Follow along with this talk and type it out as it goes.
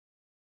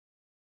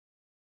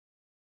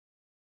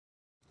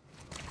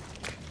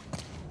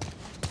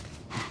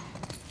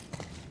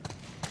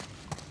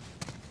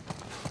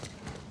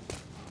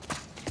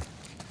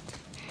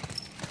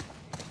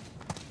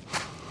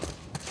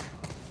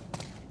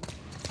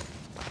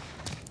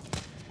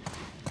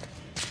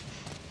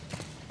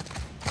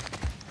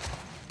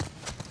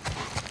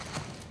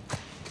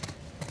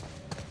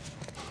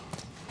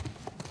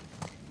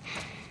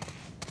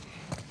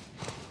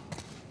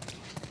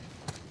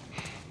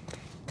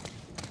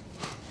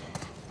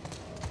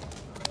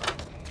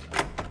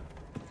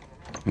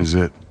is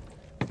it?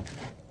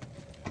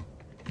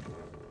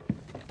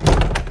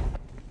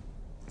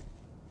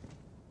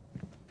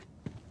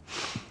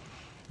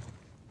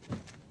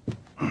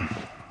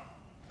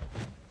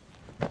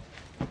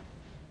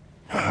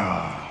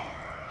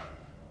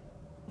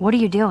 What are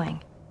you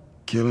doing?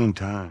 Killing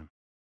time.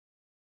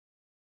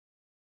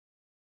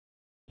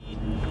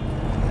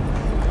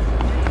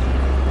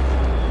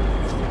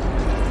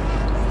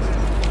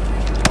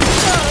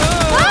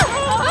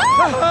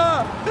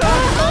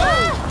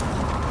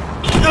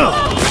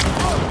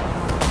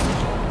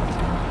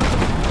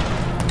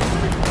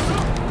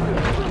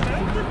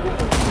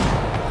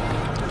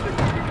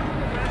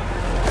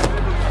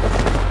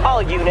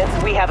 All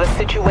units, we have a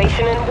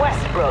situation in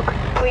Westbrook.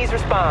 Please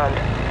respond.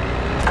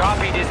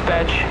 Copy,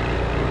 dispatch.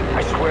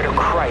 I swear to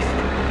Christ,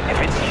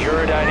 if it's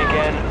Uridine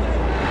again...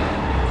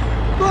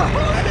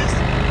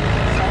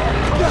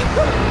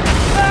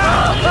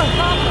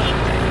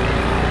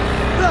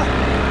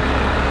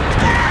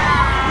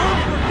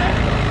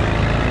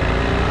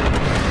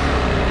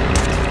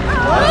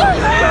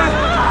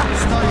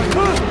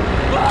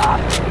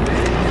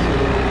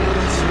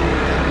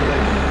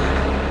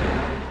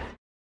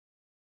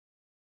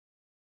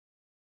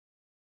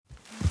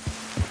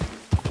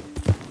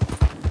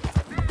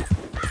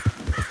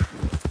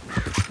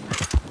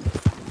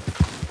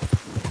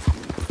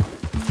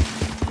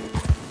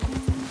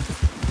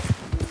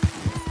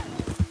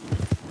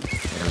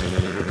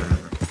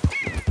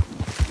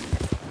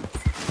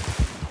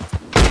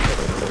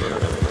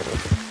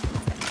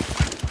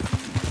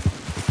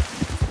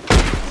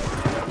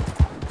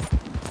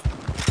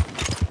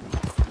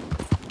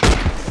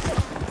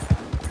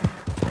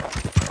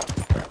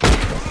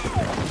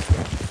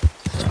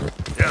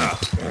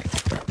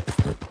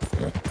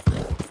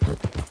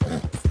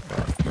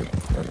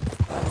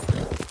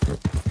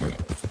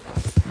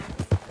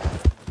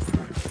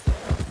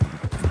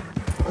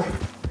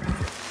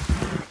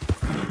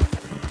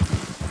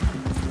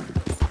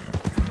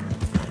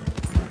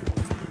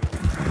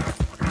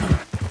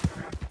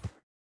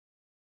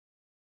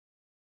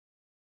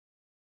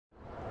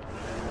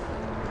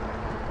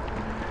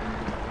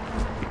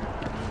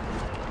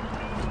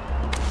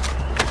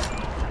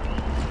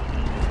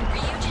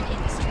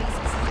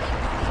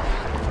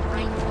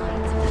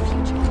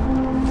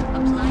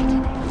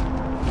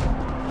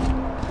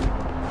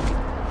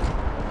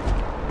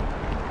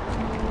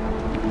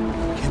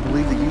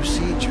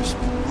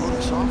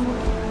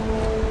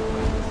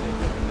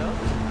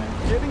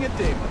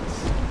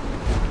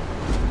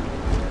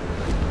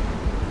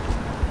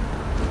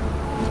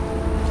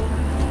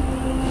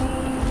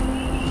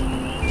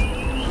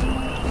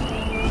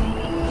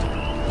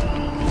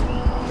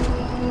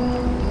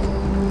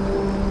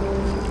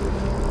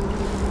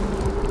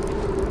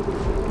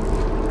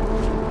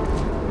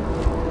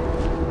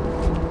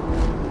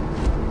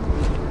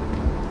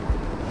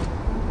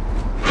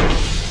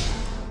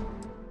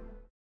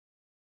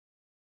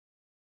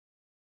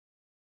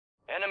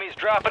 Enemies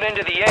dropping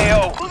into the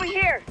AO. Moving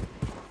here.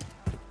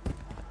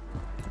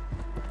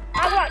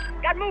 Now what?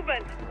 Got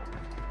movement.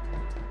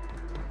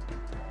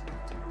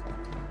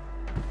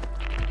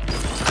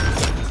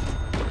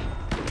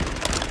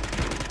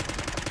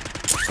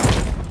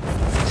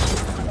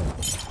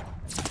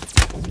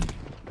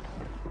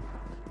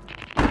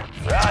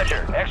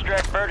 Roger.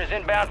 Extract bird is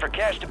inbound for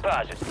cash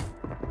deposit.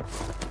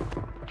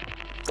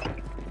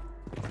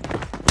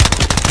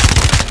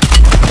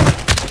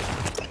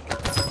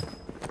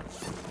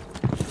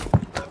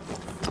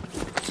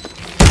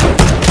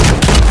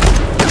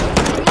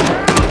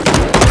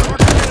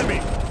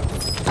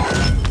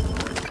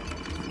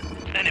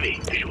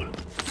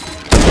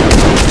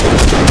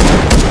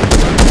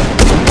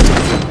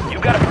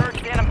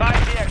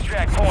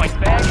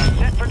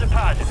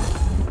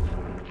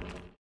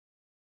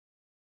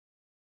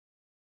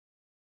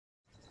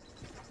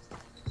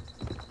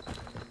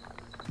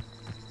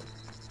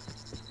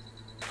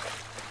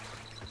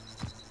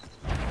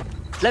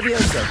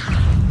 Levioso.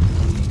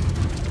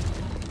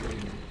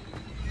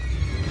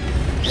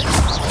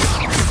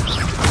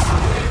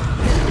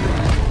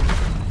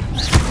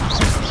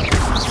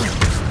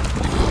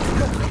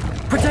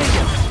 Protect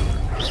him.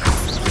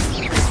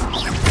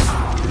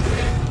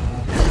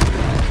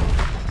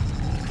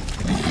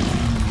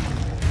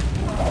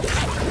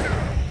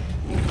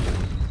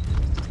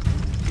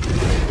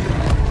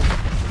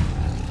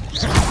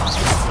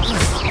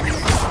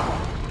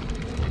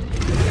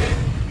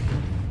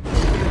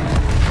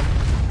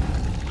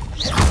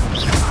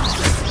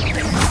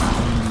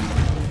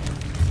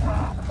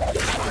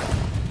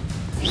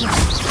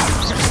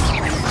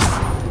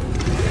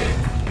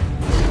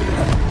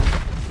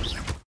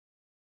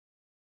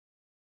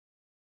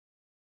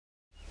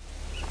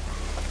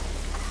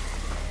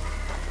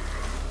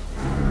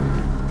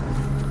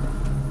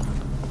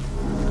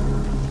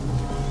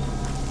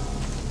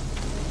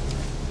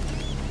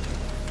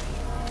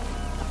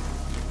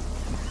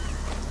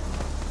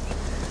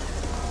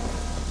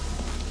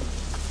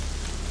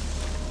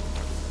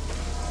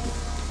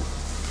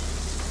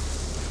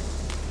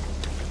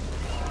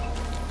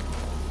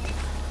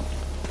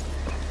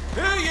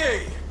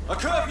 A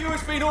curfew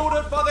has been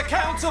ordered by the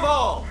Count of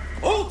all.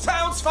 All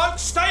townsfolk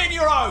stay in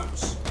your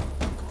homes.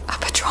 A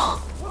patrol.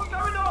 What's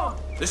going on?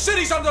 The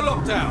city's under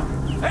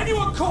lockdown.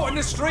 Anyone caught in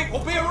the street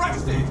will be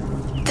arrested.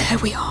 There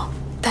we are.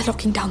 They're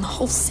locking down the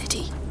whole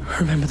city.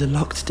 Remember the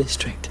locked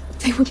district?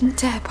 They wouldn't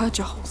dare purge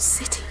a whole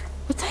city,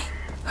 would they?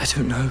 I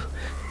don't know.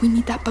 We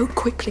need that boat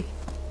quickly.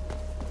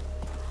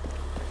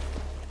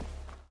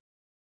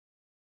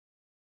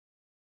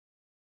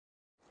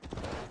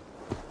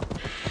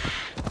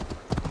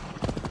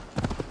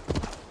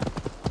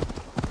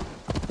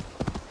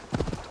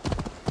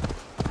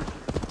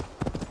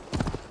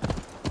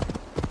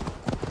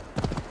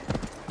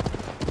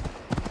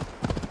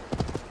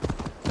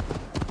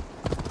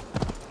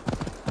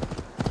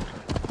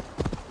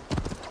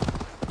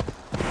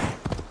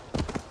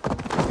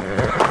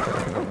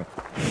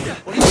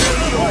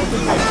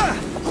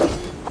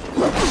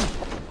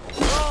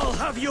 I'll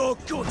have your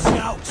guts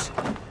out!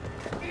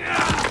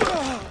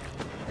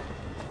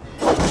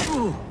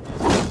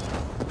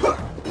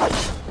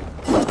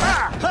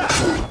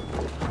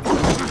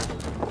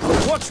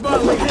 Watch my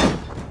lead!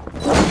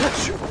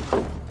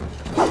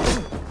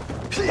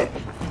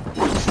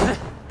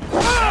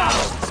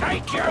 I'll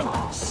take you!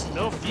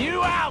 Snuff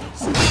you out!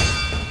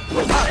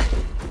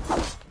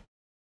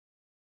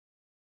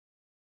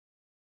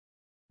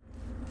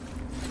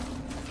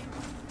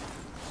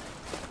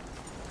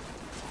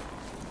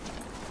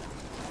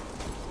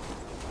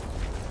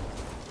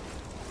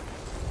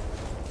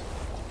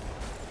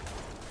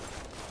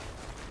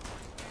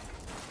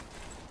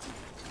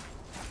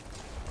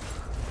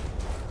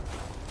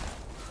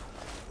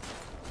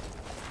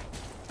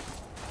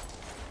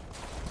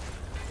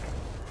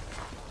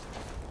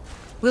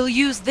 We'll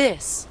use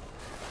this.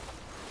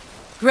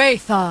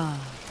 Graythaw.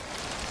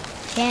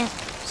 Can't.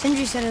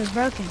 Sindri said it was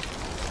broken.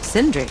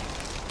 Sindri.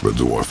 The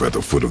dwarf at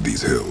the foot of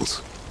these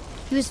hills.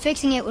 He was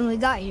fixing it when we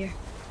got here.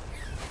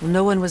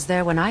 No one was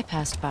there when I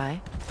passed by.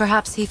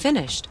 Perhaps he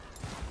finished.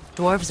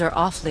 Dwarves are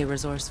awfully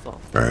resourceful.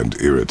 And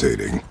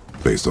irritating,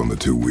 based on the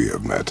two we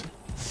have met.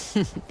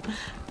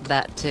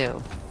 That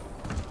too.